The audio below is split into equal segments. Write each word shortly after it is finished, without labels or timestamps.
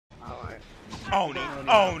Oni,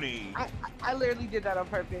 Oni. I literally did that on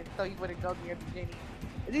purpose so he wouldn't go near the genie.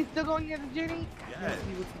 Is he still going near the genie? Yes.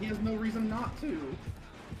 He has no reason not to.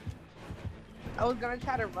 I was gonna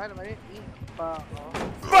try to run him. I didn't mean to. Fuck!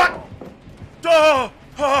 Oh,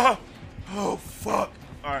 oh, fuck.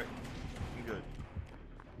 Alright. I'm good.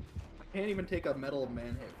 I can't even take a metal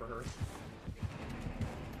man hit for her.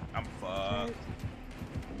 I'm fucked.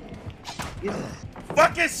 Yeah.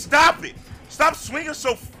 Fucking stop it! Stop swinging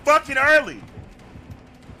so fucking early!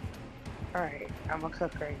 Alright, I'm gonna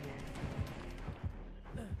cook right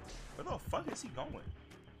here. Where the fuck is he going?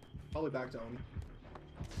 Probably back to Oni.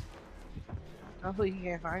 Hopefully he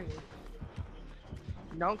can't find me.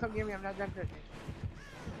 Don't come get me, I'm not done cooking.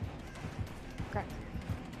 Okay.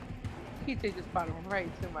 He took the spot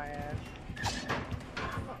right to my ass.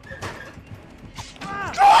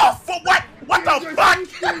 Oh, for what? What the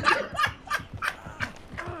fuck?